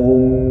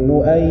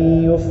تظن أن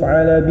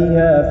يفعل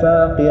بها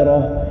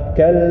فاقرة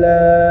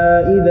كلا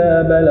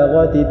إذا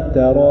بلغت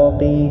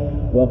التراقي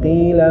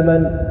وقيل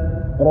من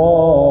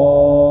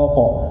راق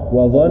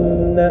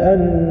وظن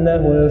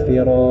أنه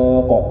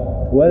الفراق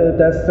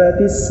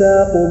والتفت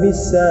الساق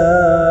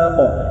بالساق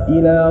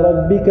إلى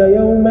ربك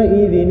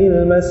يومئذ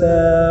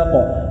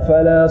المساق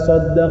فلا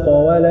صدق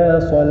ولا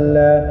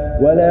صلى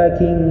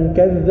ولكن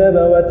كذب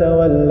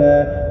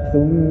وتولى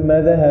ثم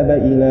ذهب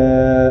إلى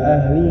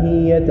أهله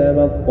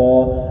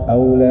يتمطى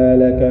أولى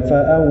لك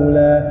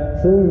فأولى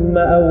ثم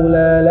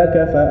أولى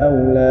لك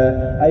فأولى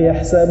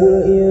أيحسب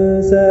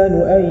الإنسان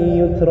أن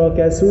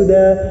يترك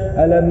سدى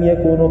ألم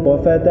يك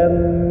نطفة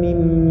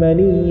من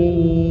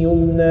مني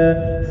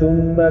يمنى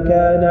ثم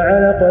كان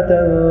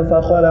علقة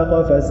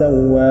فخلق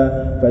فسوى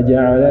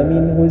فجعل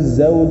منه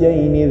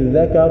الزوجين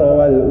الذكر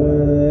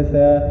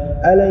والأنثى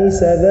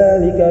أليس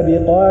ذلك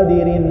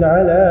بقادر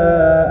على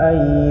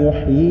أن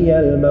يحيي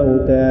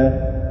الموتى.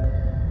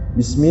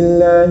 بسم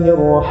الله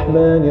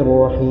الرحمن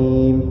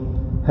الرحيم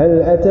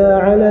هل أتى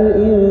على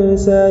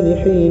الإنسان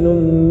حين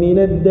من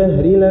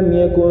الدهر لم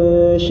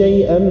يكن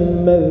شيئا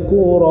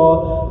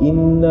مذكورا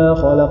إنا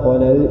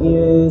خلقنا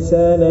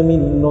الإنسان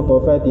من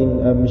نطفة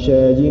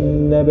أمشاج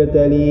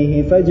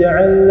نبتليه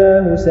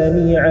فجعلناه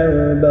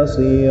سميعا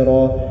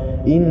بصيرا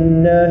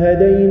إنا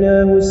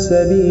هديناه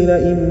السبيل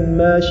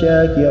إما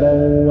شاكرا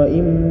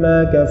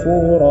وإما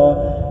كفورا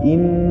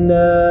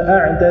إنا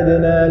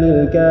أعتدنا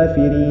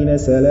للكافرين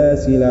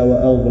سلاسل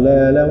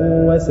وأغلالا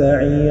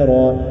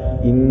وسعيرا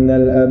إن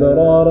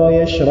الأبرار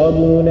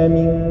يشربون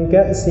من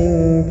كأس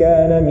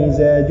كان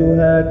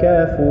مزاجها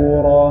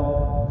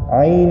كافورا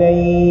عينا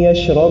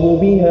يشرب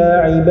بها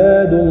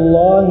عباد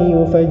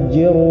الله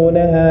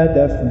يفجرونها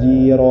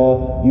تفجيرا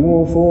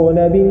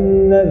يوفون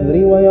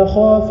بالنذر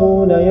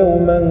ويخافون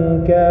يوما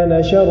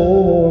كان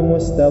شره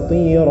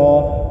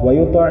مستطيرا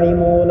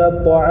ويطعمون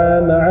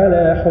الطعام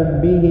على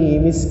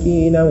حبه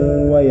مسكينا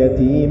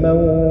ويتيما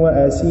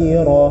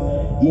وأسيرا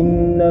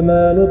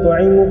إنما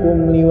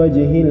نطعمكم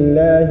لوجه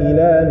الله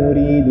لا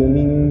نريد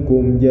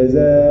منكم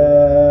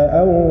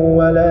جزاء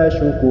ولا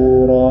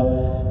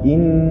شكورا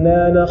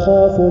إنا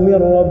نخاف من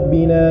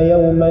ربنا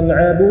يوما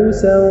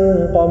عبوسا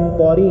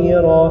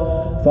قمطريرا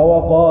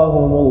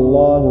فوقاهم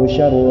الله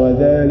شر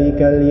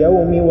ذلك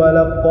اليوم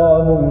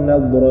ولقاهم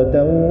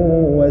نضرة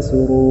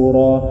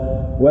وسرورا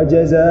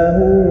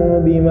وجزاهم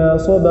بما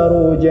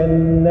صبروا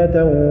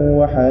جنة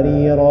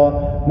وحريرا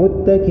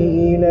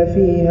متكئين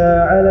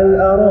فيها على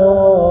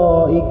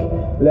الأرائك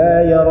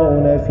لا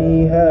يرون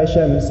فيها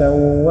شمسا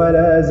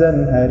ولا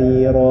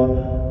زمهريرا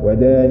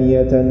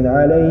ودانية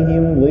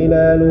عليهم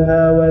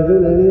ظلالها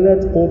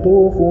وذللت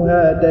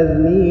قطوفها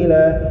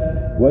تذليلا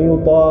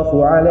ويطاف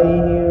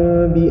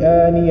عليهم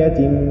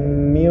بآنية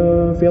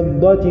من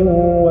فضة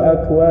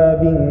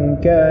وأكواب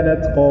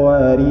كانت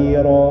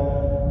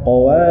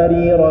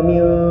قوارير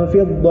من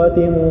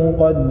فضة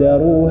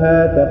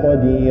قدروها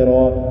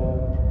تقديرا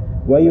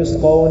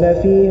ويسقون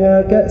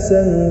فيها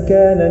كأسا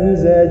كان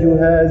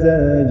مزاجها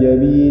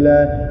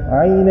زنجبيلا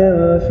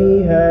عينا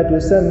فيها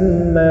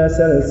تسمى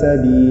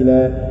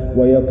سلسبيلا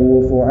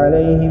ويطوف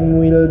عليهم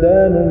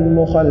ولدان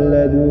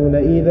مخلدون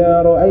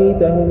إذا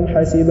رأيتهم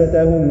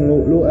حسبتهم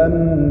لؤلؤا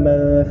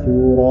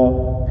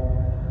منثورا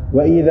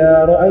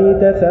وإذا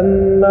رأيت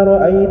ثم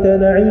رأيت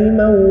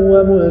نعيما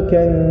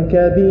وملكا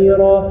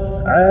كبيرا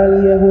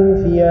عاليهم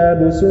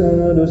ثياب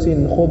سندس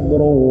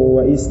خضر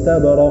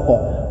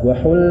واستبرق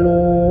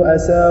وحلوا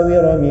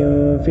أساور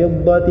من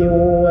فضة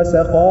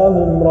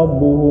وسقاهم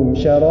ربهم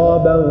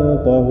شرابا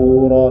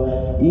طهورا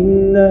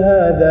إن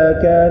هذا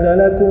كان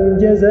لكم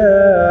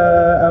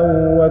جزاء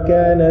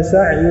وكان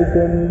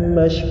سعيكم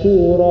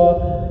مشكورا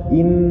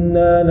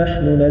إنا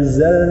نحن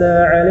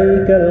نزلنا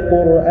عليك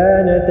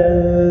القرآن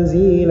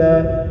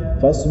تنزيلا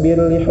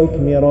فاصبر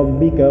لحكم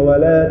ربك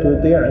ولا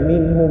تطع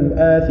منهم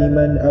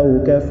آثما أو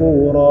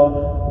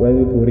كفورا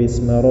واذكر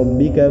اسم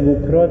ربك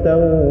بكرة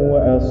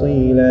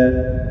وأصيلا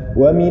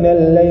ومن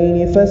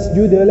الليل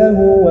فاسجد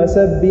له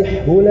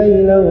وسبحه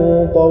ليلا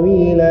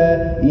طويلا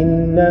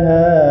إن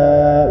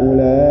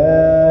هؤلاء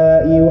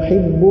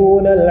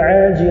يحبون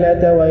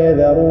العاجلة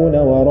ويذرون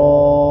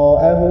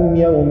وراءهم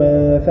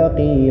يوما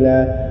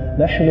ثقيلا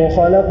نحن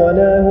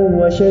خلقناهم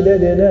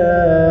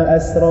وشددنا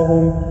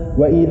أسرهم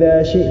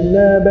وإذا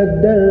شئنا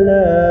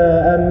بدلنا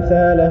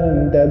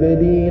أمثالهم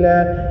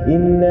تبديلا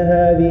إن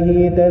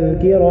هذه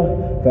تذكرة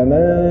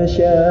فمن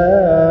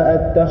شاء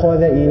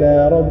اتخذ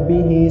إلى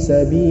ربه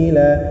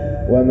سبيلا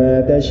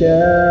وما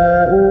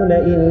تشاءون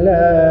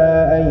إلا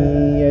أن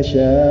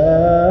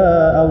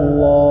يشاء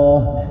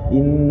الله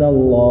إن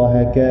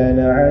الله كان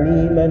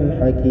عليما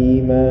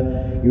حكيما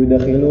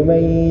يدخل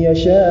من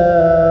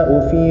يشاء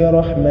في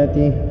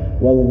رحمته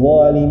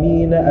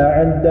والظالمين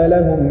أعد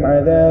لهم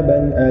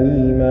عذابا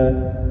أليما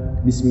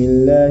بسم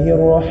الله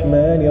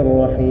الرحمن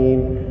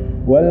الرحيم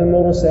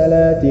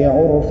والمرسلات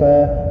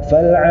عرفا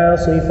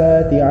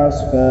فالعاصفات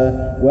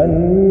عصفا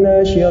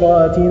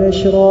والناشرات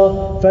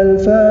نشرا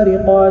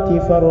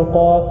فالفارقات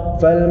فرقا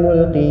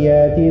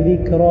فالملقيات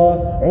ذكرا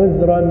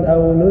عذرا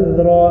أو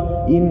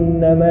نذرا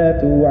إنما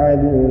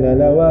توعدون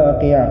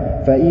لواقع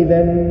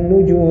فإذا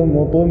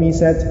النجوم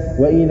طمست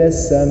وإذا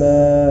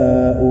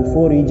السماء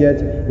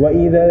فرجت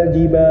وإذا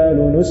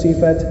الجبال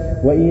نسفت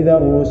وإذا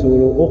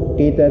الرسل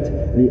أقتت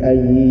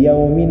لأي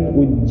يوم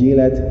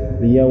أجلت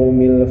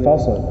ليوم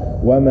الفصل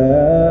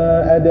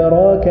وما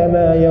أدراك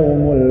ما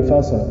يوم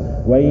الفصل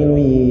ويل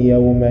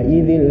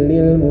يومئذ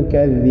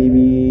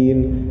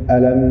للمكذبين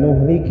ألم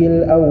نهلك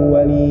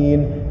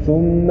الأولين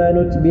ثم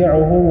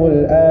نتبعهم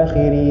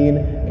الآخرين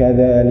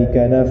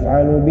كذلك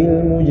نفعل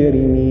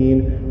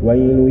بالمجرمين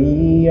ويل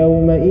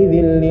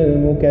يومئذ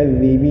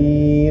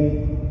للمكذبين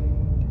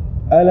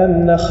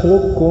ألم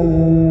نخلقكم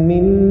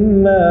من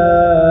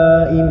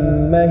ماء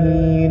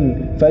مهين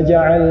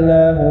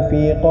فجعلناه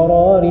في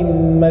قرار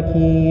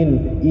مكين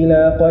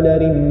إلى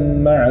قدر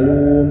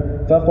معلوم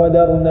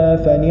فقدرنا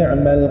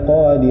فنعم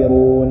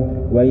القادرون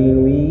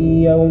ويل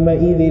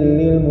يومئذ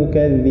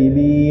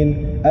للمكذبين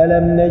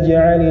ألم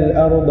نجعل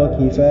الأرض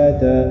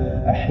كفاتا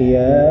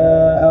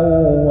أحياء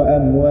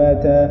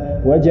وأمواتا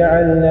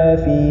وجعلنا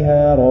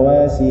فيها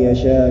رواسي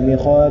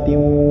شامخات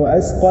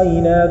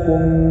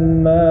وأسقيناكم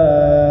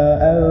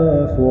ماء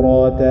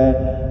فراتا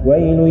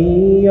ويل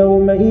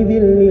يومئذ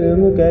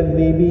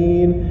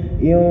للمكذبين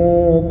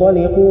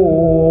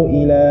انطلقوا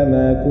إلى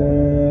ما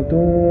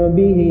كنتم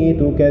به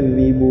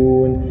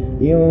تكذبون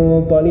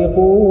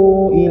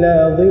انطلقوا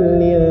إلى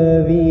ظل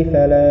ذي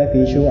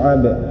 3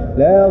 شعب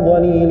لا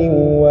ظليل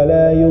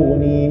ولا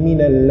يغني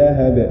من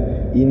اللهب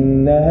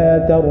إنها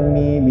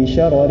ترمي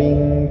بشرر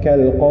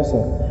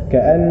كالقصر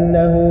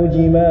كأنه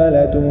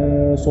جمالة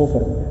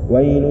صفر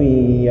ويل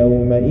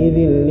يومئذ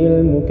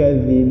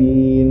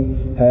للمكذبين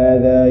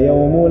هذا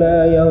يوم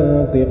لا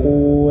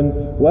ينطقون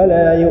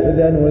ولا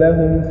يؤذن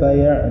لهم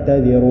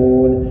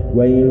فيعتذرون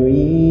ويل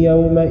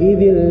يومئذ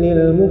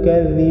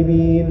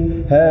للمكذبين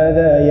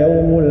هذا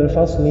يوم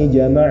الفصل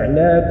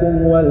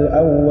جمعناكم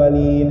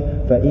والأولين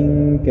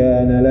فإن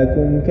كان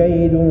لكم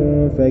كيد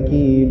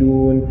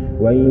فكيدون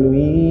ويل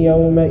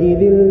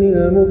يومئذ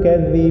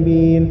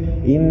للمكذبين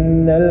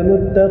إن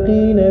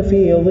المتقين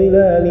في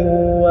ظلال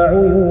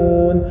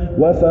وعيون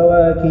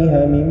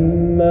وفواكه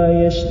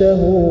مما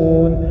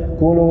يشتهون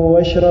كلوا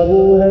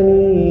واشربوا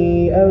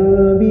هنيئا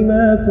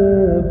بما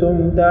كنتم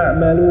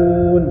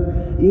تعملون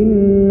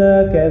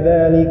إنا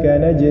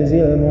كذلك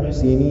نجزي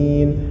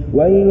المحسنين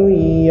ويل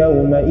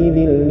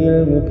يومئذ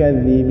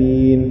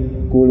للمكذبين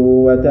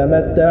كلوا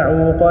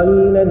وتمتعوا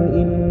قليلا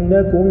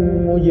إنكم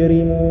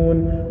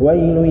مجرمون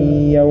ويل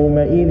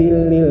يومئذ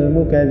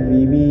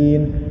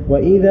للمكذبين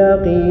وإذا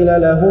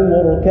قيل لهم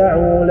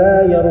اركعوا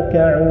لا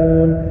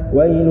يركعون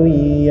ويل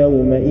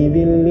يومئذ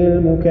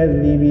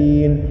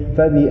للمكذبين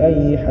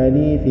فبأي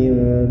حديث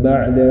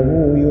بعده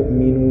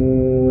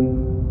يؤمنون